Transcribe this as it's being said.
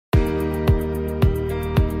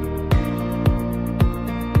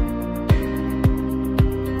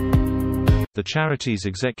The charity's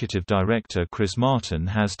executive director Chris Martin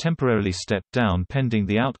has temporarily stepped down pending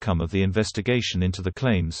the outcome of the investigation into the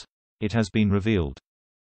claims, it has been revealed.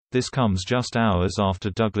 This comes just hours after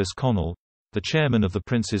Douglas Connell, the chairman of the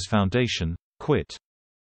Prince's Foundation, quit.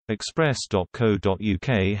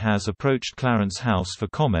 Express.co.uk has approached Clarence House for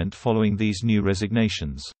comment following these new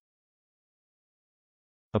resignations.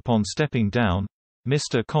 Upon stepping down,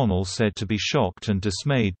 Mr. Connell said to be shocked and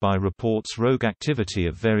dismayed by reports rogue activity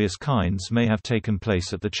of various kinds may have taken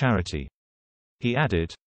place at the charity. He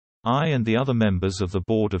added, "I and the other members of the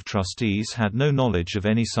Board of Trustees had no knowledge of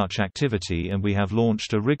any such activity and we have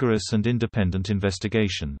launched a rigorous and independent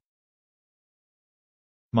investigation.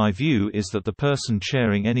 My view is that the person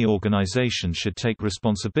chairing any organization should take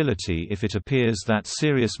responsibility if it appears that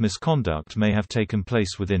serious misconduct may have taken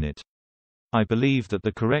place within it. I believe that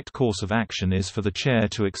the correct course of action is for the chair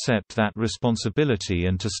to accept that responsibility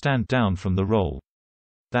and to stand down from the role.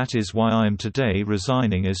 That is why I am today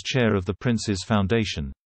resigning as chair of the Prince's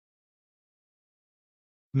Foundation."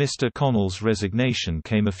 Mr. Connell's resignation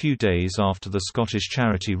came a few days after the Scottish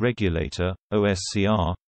charity regulator,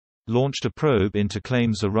 OSCR, launched a probe into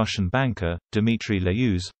claims a Russian banker, Dmitry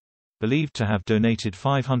Leyuz, believed to have donated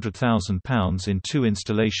 £500,000 in 2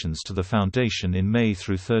 installations to the foundation in May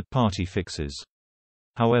through third-party fixes.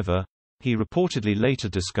 However, he reportedly later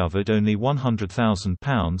discovered only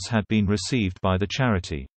 £100,000 had been received by the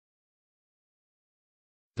charity.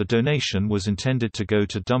 The donation was intended to go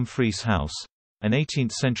to Dumfries House, an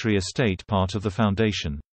 18th-century estate part of the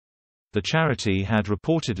foundation. The charity had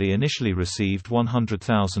reportedly initially received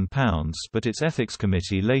 £100,000 but its ethics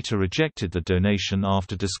committee later rejected the donation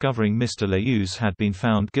after discovering Mr. Leyuz had been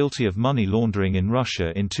found guilty of money laundering in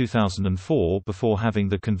Russia in 2004 before having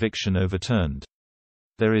the conviction overturned.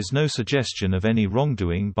 There is no suggestion of any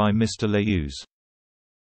wrongdoing by Mr. Leyuz.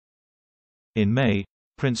 In May,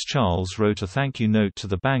 Prince Charles wrote a thank you note to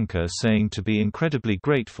the banker saying to be incredibly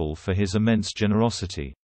grateful for his immense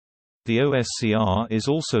generosity. The OSCR is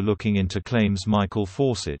also looking into claims Michael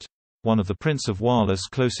Fawcett, one of the Prince of Wales'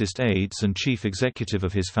 closest aides and chief executive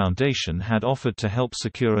of his foundation, had offered to help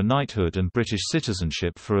secure a knighthood and British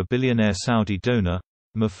citizenship for a billionaire Saudi donor,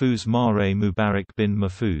 Mahfouz Mare Mubarak bin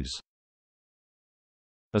Mahfouz.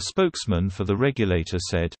 A spokesman for the regulator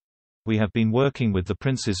said, "We have been working with the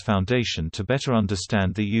Prince's Foundation to better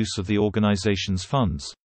understand the use of the organization's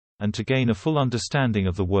funds, and to gain a full understanding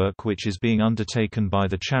of the work which is being undertaken by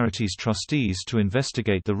the charity's trustees to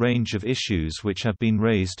investigate the range of issues which have been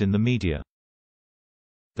raised in the media.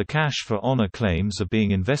 The cash for honor claims are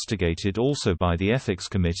being investigated also by the Ethics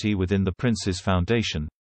Committee within the Prince's Foundation,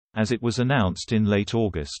 as it was announced in late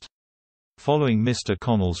August." Following Mr.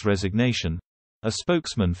 Connell's resignation, a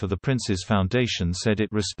spokesman for the Prince's Foundation said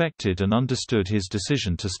it respected and understood his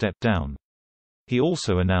decision to step down. He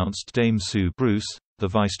also announced Dame Sue Bruce, the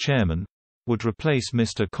vice-chairman, would replace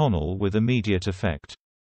Mr. Connell with immediate effect.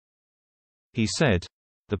 He said,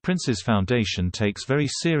 "The Prince's Foundation takes very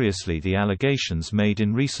seriously the allegations made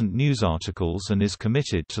in recent news articles and is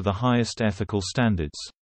committed to the highest ethical standards.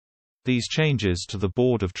 These changes to the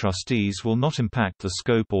Board of Trustees will not impact the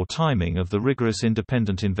scope or timing of the rigorous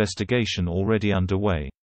independent investigation already underway."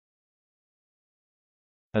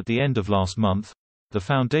 At the end of last month, the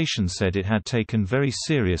Foundation said it had taken very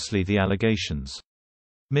seriously the allegations.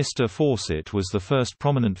 Mr. Fawcett was the first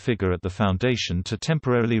prominent figure at the Foundation to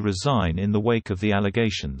temporarily resign in the wake of the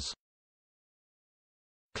allegations.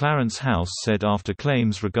 Clarence House said after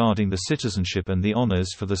claims regarding the citizenship and the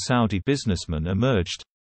honours for the Saudi businessman emerged,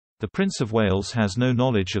 "The Prince of Wales has no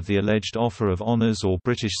knowledge of the alleged offer of honours or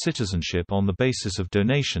British citizenship on the basis of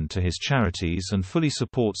donation to his charities and fully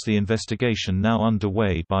supports the investigation now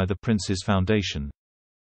underway by the Prince's Foundation."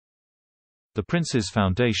 The Prince's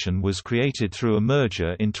Foundation was created through a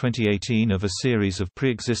merger in 2018 of a series of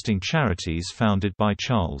pre-existing charities founded by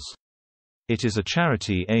Charles. It is a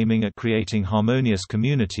charity aiming at creating harmonious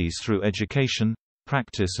communities through education,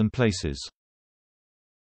 practice and places.